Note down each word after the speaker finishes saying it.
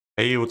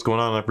Hey, what's going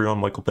on everyone?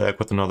 Michael back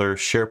with another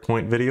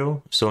SharePoint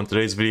video. So in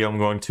today's video, I'm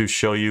going to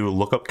show you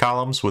lookup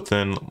columns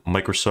within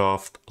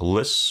Microsoft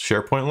Lists,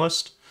 SharePoint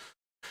list.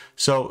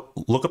 So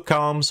lookup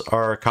columns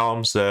are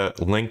columns that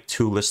link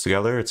two lists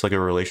together. It's like a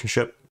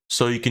relationship.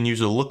 So you can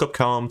use a lookup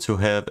column to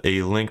have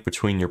a link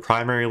between your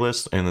primary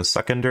list and the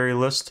secondary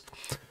list.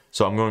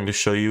 So I'm going to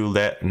show you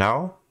that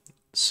now.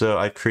 So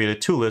I've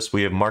created two lists.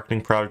 We have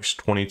Marketing Projects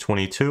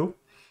 2022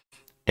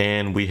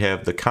 and we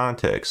have the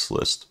Contacts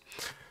list.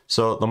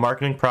 So the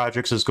marketing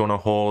projects is going to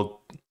hold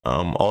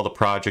all the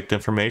project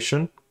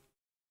information.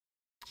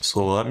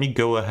 So let me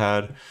go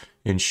ahead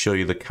and show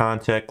you the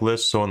contact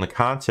list. So in the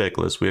contact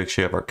list, we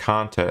actually have our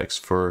contacts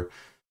for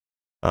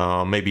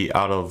maybe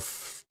out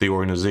of the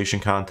organization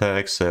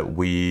contacts that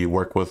we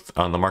work with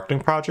on the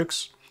marketing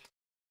projects.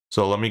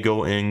 So let me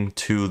go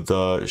into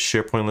the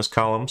SharePoint list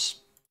columns,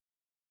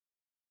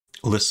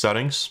 list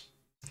settings,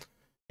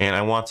 and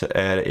I want to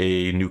add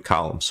a new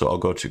column. So I'll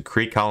go to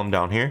create column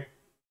down here.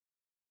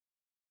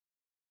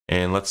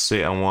 And let's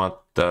say I want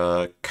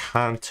the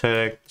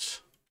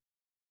contact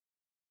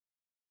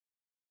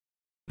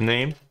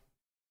name.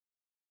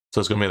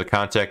 So it's going to be the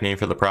contact name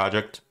for the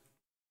project.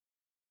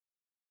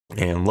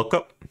 And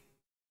lookup.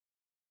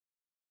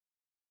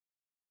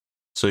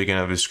 So you can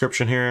have a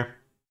description here.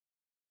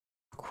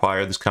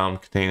 Require this column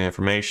to contain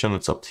information.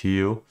 It's up to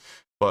you.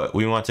 But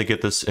we want to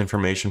get this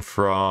information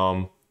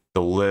from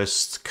the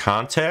list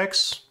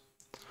contacts.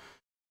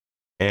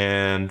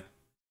 And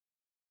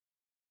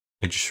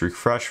just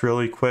refresh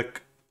really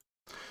quick.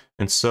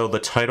 And so the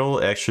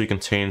title actually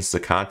contains the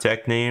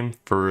contact name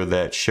for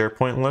that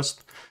SharePoint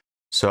list.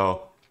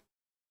 So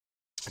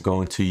I'm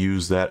going to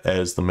use that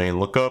as the main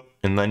lookup.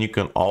 And then you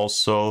can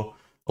also,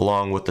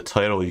 along with the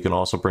title, you can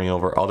also bring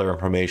over other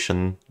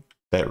information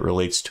that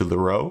relates to the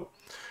row.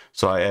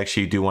 So I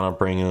actually do want to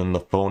bring in the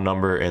phone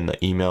number and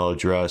the email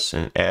address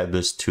and add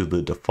this to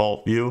the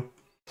default view.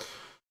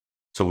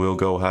 So we'll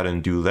go ahead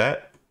and do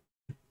that.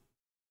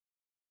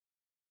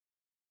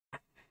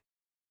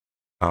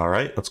 All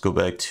right, let's go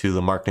back to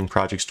the Marketing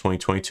Projects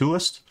 2022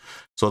 list.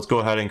 So let's go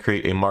ahead and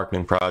create a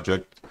marketing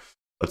project.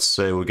 Let's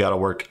say we got to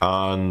work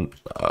on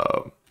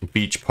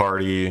Beach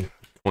Party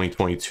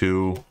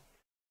 2022,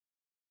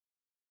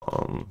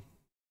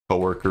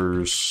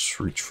 Coworkers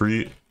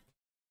Retreat,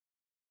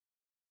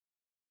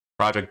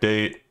 project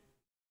date.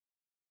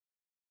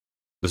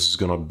 This is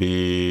going to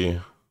be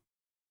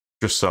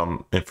just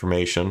some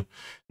information.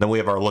 Then we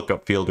have our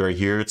lookup field right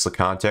here. It's the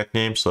contact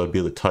name, so it'd be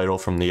the title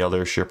from the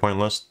other SharePoint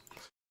list.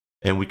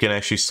 And we can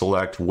actually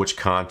select which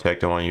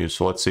contact I want to use.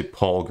 So let's say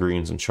Paul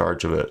Green's in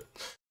charge of it.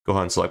 Go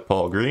ahead and select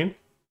Paul Green.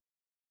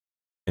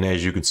 And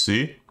as you can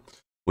see,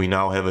 we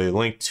now have a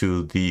link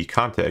to the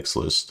contacts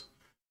list.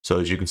 So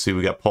as you can see,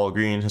 we got Paul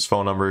Green, his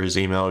phone number, his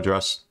email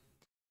address,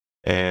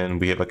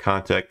 and we have a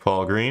contact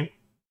Paul Green.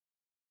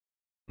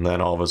 And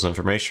then all of his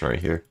information right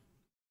here.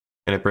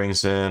 And it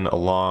brings in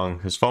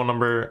along his phone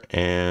number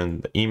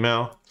and the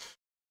email.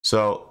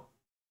 So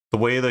the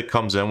way that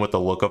comes in with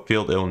the lookup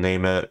field, it'll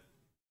name it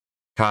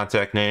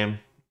contact name,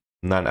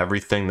 and then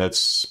everything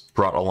that's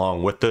brought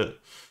along with it,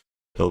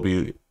 it'll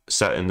be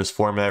set in this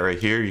format right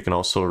here. You can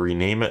also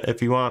rename it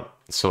if you want.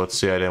 So let's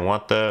say I didn't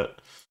want that.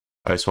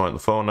 I just want the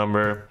phone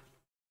number.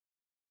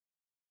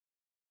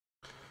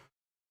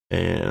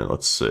 And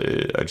let's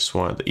say I just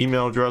wanted the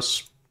email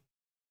address.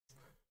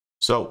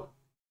 So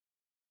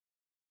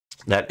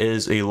that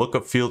is a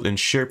lookup field in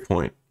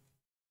SharePoint.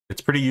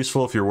 It's pretty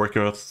useful if you're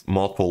working with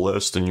multiple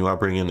lists and you want to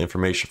bring in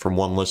information from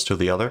one list to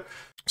the other.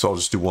 So I'll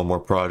just do one more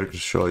project to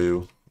show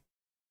you.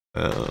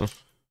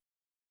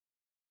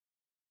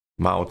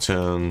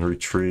 Mountain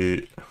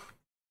Retreat,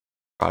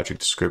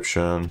 project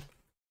description,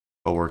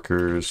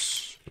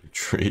 coworkers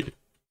retreat.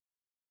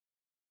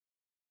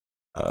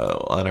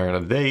 I'll enter in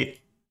a date.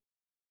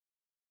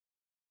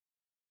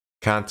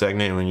 Contact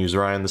name and use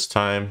Ryan this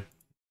time.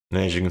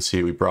 And as you can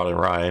see, we brought in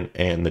Ryan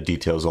and the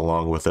details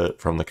along with it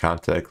from the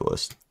contact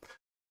list.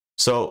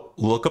 So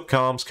lookup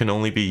columns can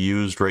only be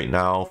used right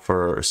now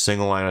for a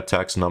single line of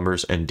text,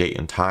 numbers, and date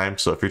and time.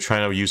 So if you're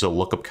trying to use a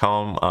lookup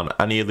column on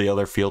any of the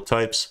other field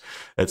types,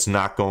 it's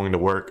not going to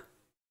work.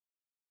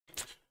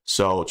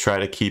 So try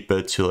to keep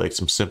it to like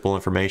some simple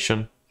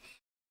information.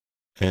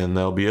 And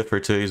that'll be it for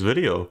today's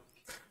video.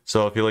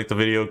 So if you like the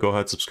video, go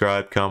ahead,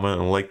 subscribe,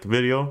 comment, and like the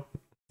video.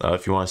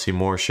 If you want to see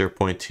more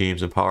SharePoint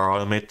Teams and Power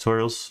Automate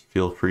tutorials,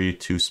 feel free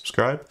to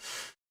subscribe.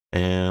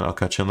 And I'll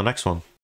catch you on the next one.